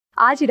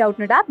आज ही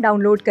Doubtnut app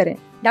download करें।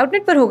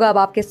 डाउटनट पर होगा अब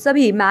आपके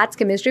सभी मैथ्स,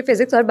 केमिस्ट्री,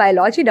 फिजिक्स और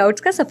बायोलॉजी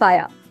डाउट्स का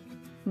सफाया।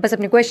 बस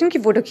अपने क्वेश्चन की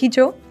फोटो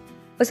खींचो,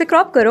 उसे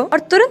क्रॉप करो और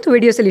तुरंत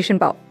वीडियो सोल्यूशन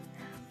पाओ।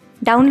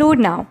 Download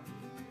now.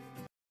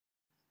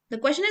 The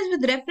question is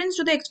with reference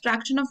to the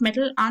extraction of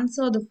metal,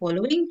 answer the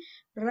following,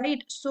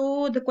 right? So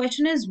the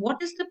question is,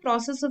 what is the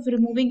process of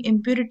removing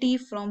impurity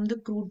from the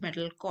crude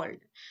metal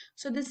called?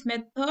 So this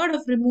method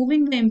of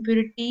removing the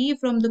impurity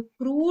from the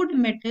crude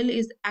metal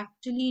is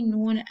actually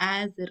known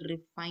as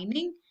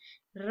refining,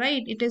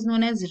 right? It is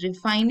known as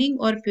refining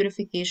or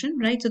purification,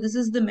 right? So this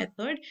is the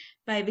method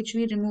by which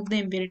we remove the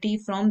impurity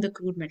from the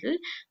crude metal.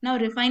 Now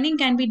refining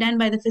can be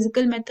done by the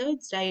physical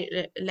methods, right?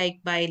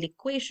 Like by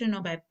liquefaction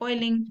or by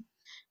boiling,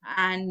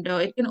 and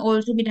it can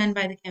also be done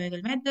by the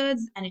chemical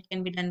methods, and it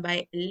can be done by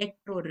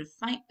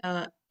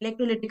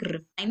electrolytic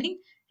refining,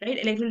 right?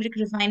 Electrolytic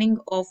refining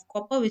of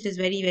copper, which is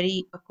very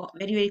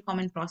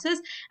common process,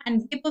 and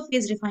vapor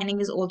phase refining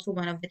is also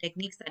one of the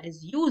techniques that is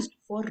used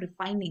for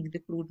refining the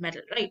crude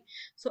metal, right?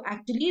 So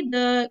actually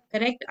the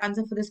correct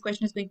answer for this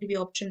question is going to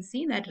be option C,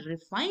 that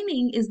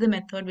refining is the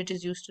method which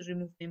is used to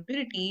remove the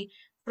impurity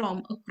from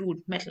a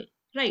crude metal,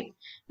 right?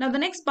 Now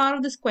the next part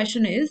of this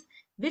question is,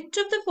 which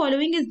of the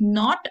following is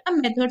not a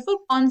method for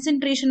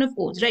concentration of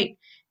ores, right?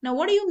 Now,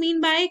 what do you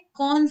mean by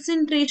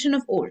concentration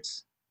of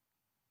ores?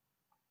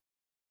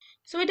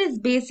 So, it is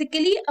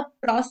basically a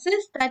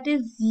process that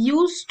is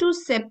used to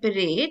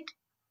separate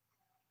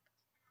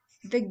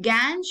the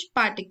gangue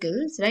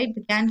particles, right?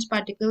 The gangue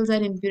particles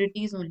are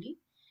impurities only.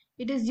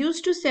 It is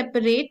used to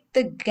separate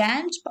the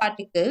gangue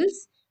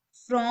particles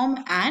from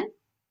an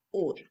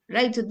ore,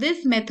 right? So,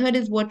 this method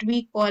is what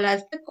we call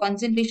as the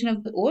concentration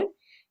of the ore,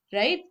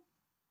 right?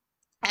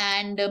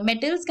 And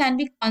metals can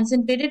be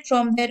concentrated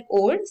from their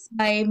ores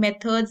by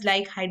methods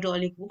like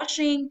hydraulic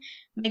washing,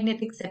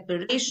 magnetic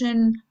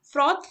separation,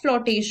 froth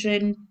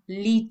flotation,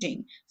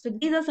 leaching. So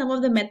these are some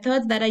of the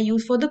methods that are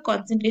used for the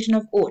concentration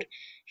of ore,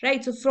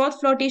 right? So froth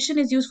flotation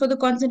is used for the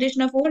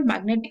concentration of ore,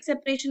 magnetic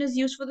separation is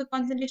used for the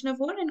concentration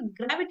of ore, and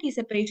gravity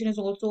separation is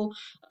also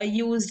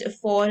used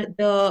for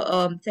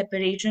the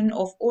separation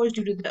of ores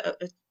due to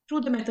the through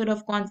the method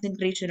of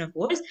concentration of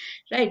ores,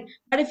 right?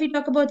 But if we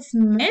talk about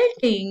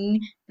smelting,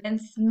 then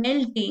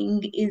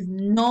smelting is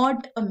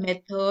not a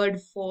method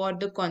for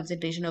the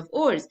concentration of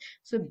ores.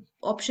 So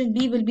option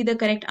B will be the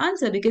correct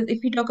answer, because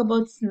if we talk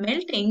about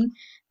smelting,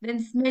 then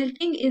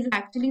smelting is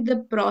actually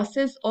the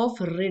process of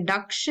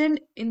reduction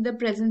in the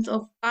presence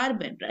of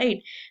carbon,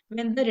 right?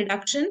 When the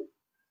reduction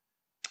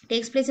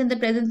takes place in the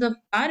presence of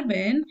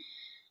carbon,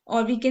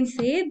 or we can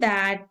say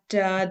that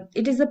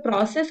it is a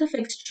process of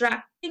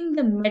extracting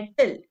the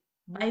metal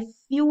by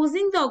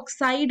fusing the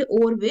oxide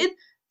ore with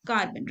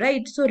carbon,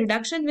 right? So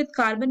reduction with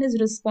carbon is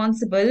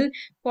responsible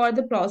for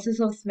the process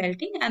of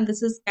smelting, and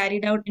this is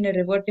carried out in a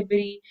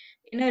reverberatory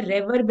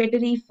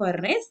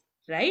furnace,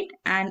 right?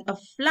 And a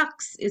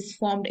flux is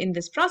formed in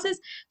this process.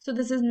 So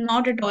this is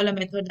not at all a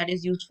method that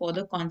is used for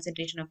the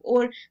concentration of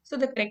ore. So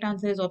the correct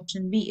answer is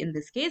option B in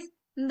this case.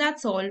 And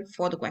that's all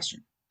for the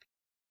question.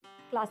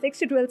 Class 6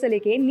 से 12 से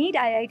लेके NEET,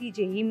 IIT,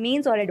 JEE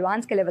mains और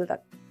advance के level तक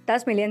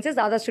 10 million से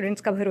ज्यादा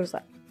students का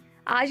भरोसा।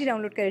 आज ही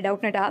डाउनलोड करें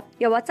डाउटनट ऐप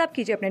या व्हाट्सएप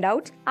कीजिए अपने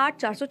डाउट्स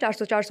 8400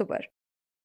 400 400 पर।